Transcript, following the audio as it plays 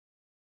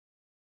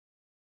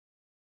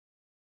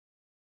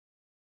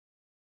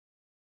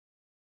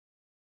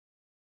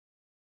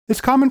It's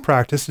common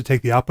practice to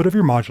take the output of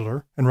your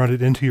modular and run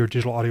it into your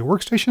digital audio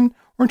workstation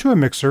or into a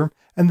mixer,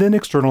 and then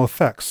external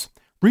effects.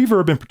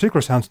 Reverb in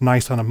particular sounds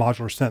nice on a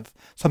modular synth,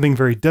 something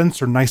very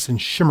dense or nice and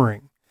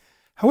shimmering.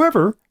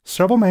 However,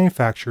 several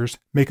manufacturers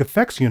make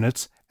effects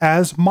units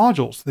as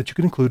modules that you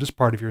can include as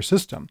part of your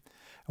system.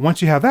 And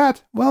once you have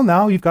that, well,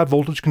 now you've got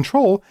voltage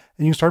control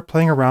and you can start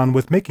playing around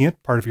with making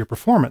it part of your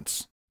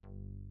performance.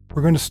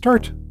 We're going to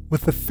start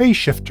with the phase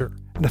shifter,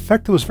 an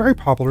effect that was very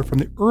popular from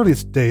the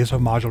earliest days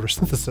of modular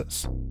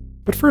synthesis.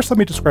 But first, let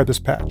me describe this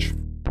patch.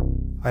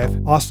 I have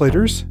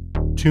oscillators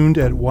tuned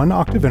at 1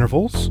 octave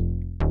intervals,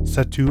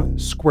 set to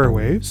square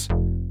waves,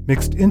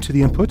 mixed into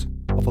the input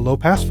of a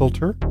low-pass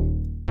filter,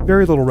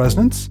 very little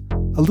resonance,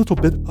 a little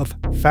bit of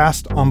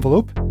fast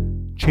envelope,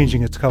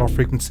 changing its cutoff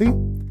frequency.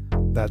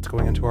 That's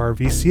going into our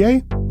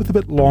VCA with a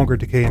bit longer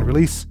decay and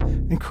release,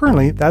 and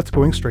currently that's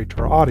going straight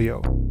to our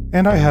audio.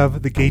 And I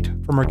have the gate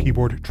from our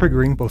keyboard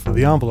triggering both of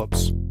the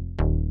envelopes.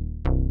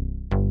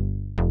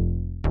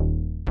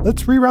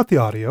 Let's reroute the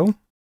audio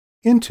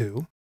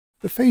into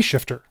the phase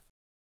shifter.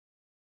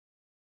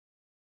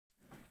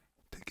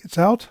 Take it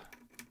out,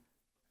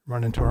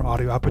 run into our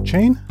audio output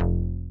chain,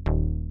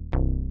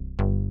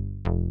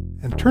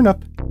 and turn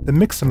up the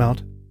mix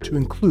amount to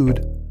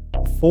include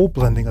a full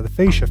blending of the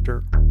phase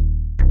shifter.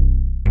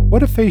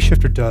 What a phase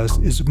shifter does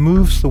is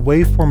moves the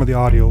waveform of the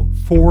audio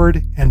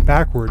forward and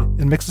backward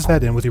and mixes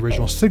that in with the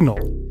original signal.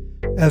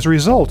 As a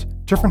result,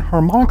 different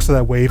harmonics of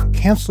that wave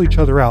cancel each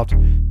other out,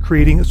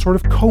 creating a sort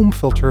of comb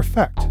filter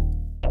effect.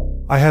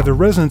 I have the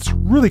resonance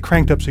really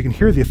cranked up so you can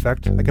hear the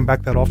effect. I can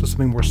back that off to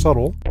something more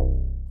subtle,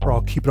 or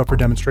I'll keep it up for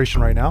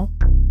demonstration right now.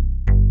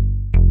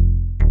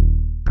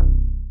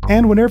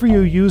 And whenever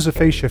you use a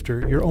phase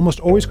shifter, you're almost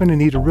always going to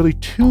need to really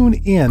tune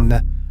in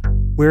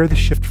where the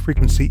shift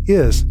frequency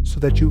is so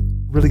that you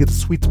really get the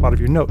sweet spot of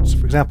your notes.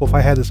 For example, if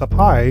I had this up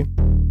high,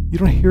 you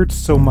don't hear it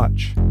so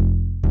much.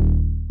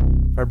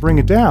 If I bring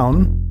it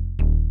down,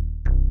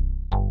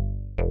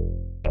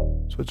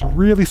 so it's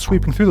really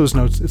sweeping through those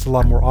notes, it's a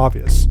lot more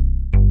obvious.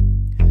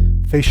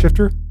 Phase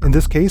shifter, in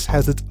this case,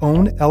 has its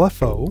own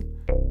LFO,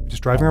 which is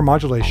driving our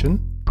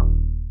modulation.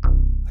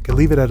 I can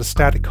leave it at a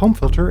static comb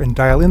filter and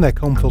dial in that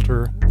comb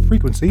filter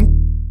frequency.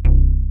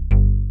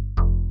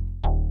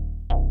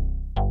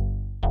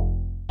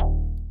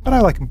 But I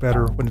like it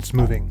better when it's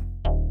moving.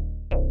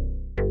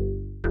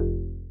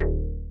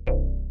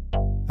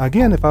 Now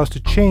again, if I was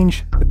to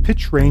change the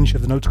pitch range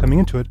of the notes coming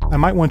into it, I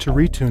might want to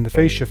retune the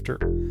phase shifter.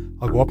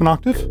 I'll go up an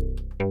octave.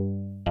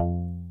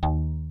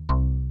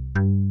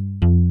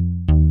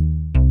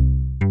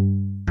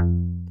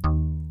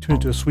 Tune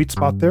it to a sweet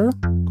spot there.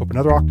 Go up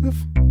another octave.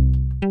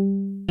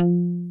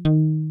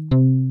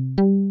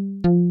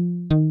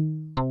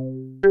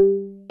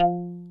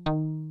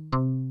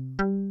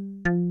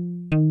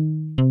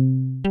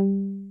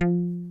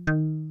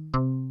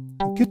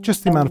 Get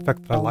just the amount of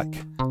effect that I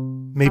like.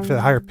 Maybe for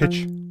the higher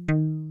pitch, a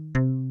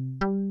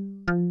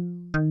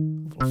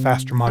little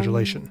faster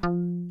modulation.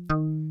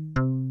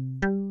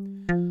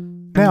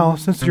 Now,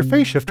 since your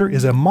phase shifter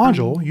is a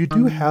module, you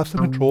do have some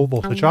control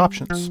voltage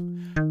options.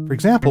 For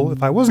example,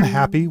 if I wasn't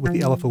happy with the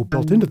LFO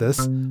built into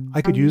this,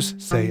 I could use,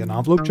 say, an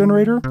envelope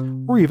generator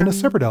or even a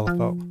separate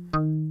LFO. So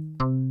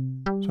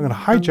I'm going to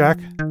hijack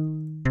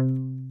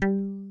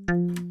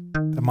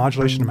the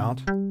modulation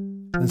amount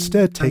and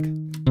instead take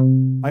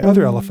my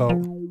other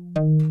LFO.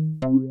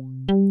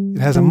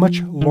 It has a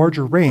much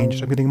larger range,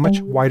 so I'm getting a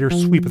much wider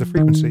sweep of the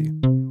frequency.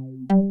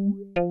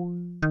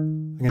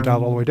 I can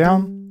dial it all the way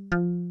down,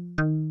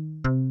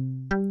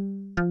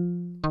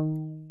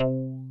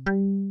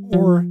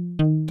 or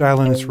dial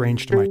in its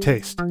range to my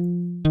taste.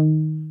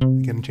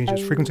 Again, change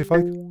its frequency if I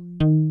like.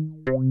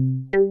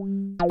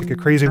 Pick a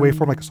crazy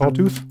waveform like a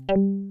sawtooth,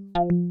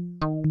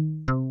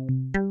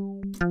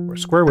 or a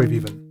square wave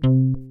even.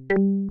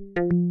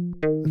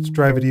 Let's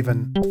drive it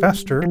even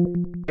faster.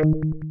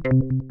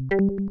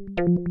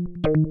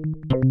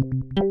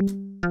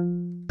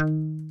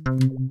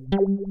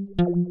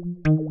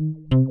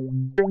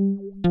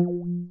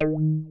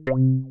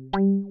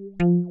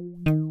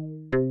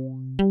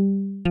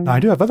 Now I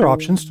do have other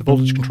options to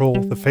voltage control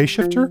the phase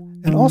shifter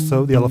and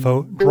also the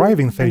LFO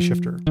driving the phase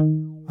shifter.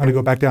 I'm going to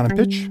go back down in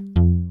pitch.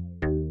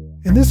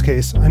 In this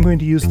case, I'm going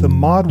to use the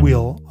mod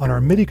wheel on our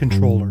MIDI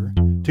controller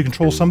to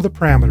control some of the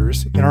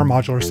parameters in our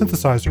modular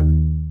synthesizer.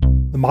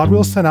 The mod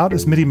wheel is sent out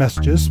as MIDI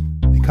messages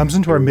and comes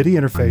into our MIDI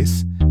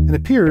interface and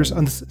appears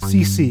on this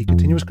CC,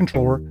 Continuous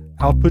Controller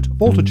Output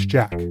Voltage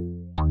Jack.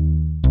 I'm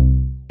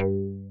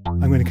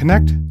going to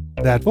connect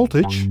that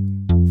voltage,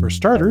 for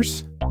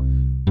starters,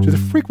 to the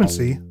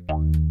frequency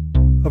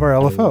of our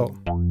LFO.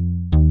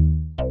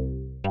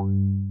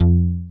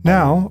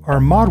 Now,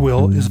 our mod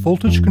wheel is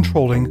voltage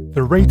controlling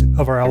the rate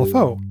of our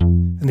LFO,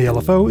 and the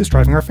LFO is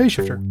driving our phase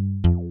shifter.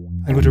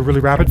 I'm going to do really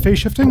rapid phase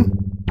shifting,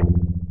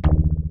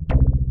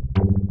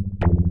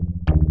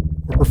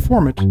 or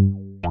perform it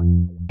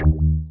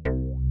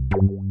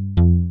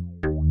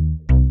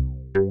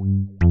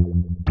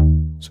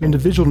so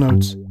individual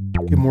notes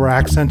get more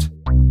accent,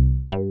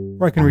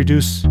 or I can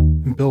reduce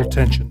and build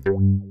tension.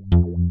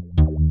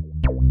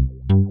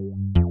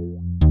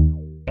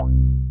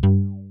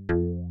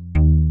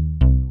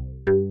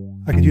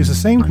 could use the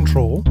same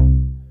control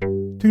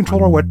to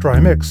control our wet-dry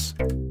mix.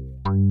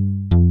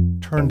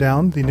 Turn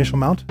down the initial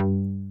mount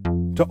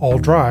to all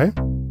dry.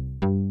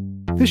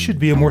 This should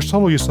be a more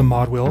subtle use of the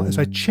mod wheel as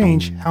I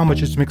change how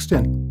much is mixed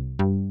in.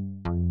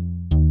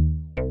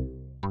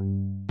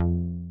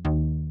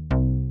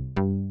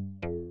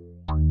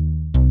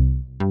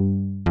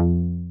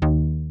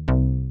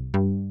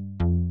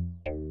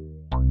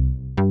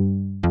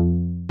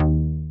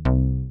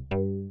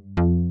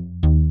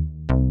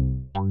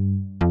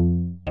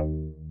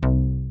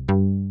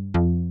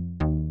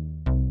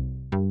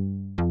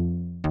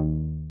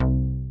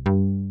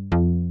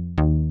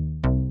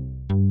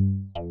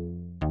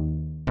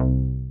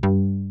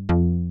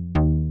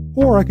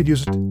 Or I could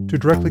use it to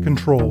directly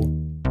control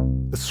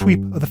the sweep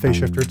of the phase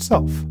shifter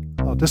itself.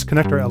 I'll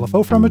disconnect our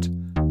LFO from it,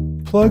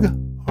 plug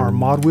our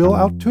mod wheel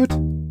out to it,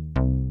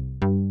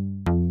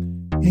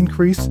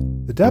 increase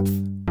the depth,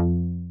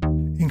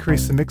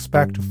 increase the mix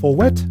back to full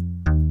wet.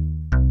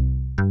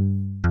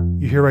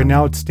 You hear right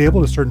now it's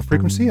stable at a certain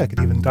frequency. I could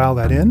even dial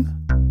that in.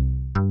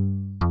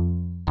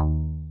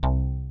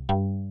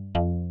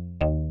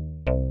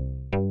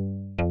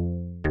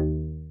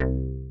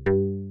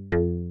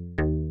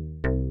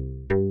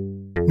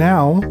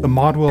 Now, the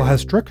mod wheel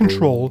has direct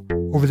control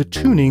over the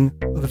tuning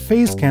of the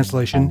phase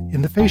cancellation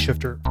in the phase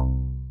shifter.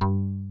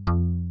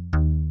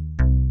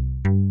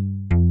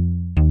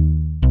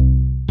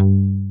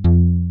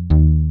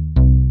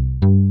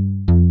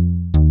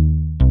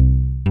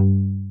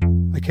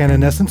 I can,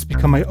 in essence,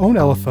 become my own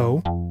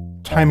LFO,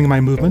 timing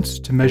my movements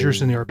to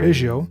measures in the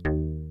arpeggio,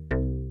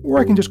 or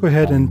I can just go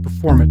ahead and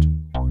perform it,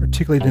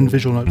 articulate in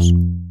visual notes.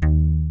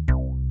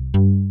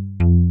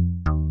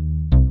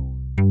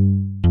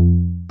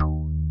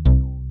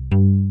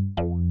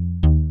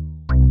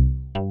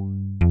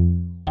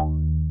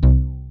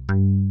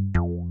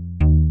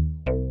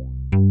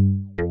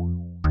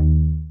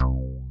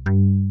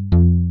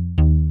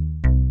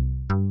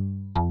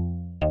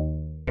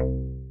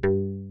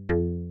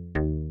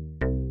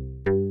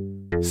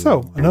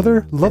 So,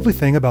 another lovely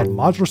thing about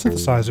modular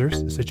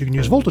synthesizers is that you can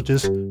use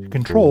voltages to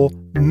control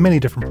many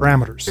different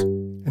parameters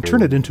and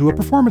turn it into a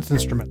performance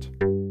instrument.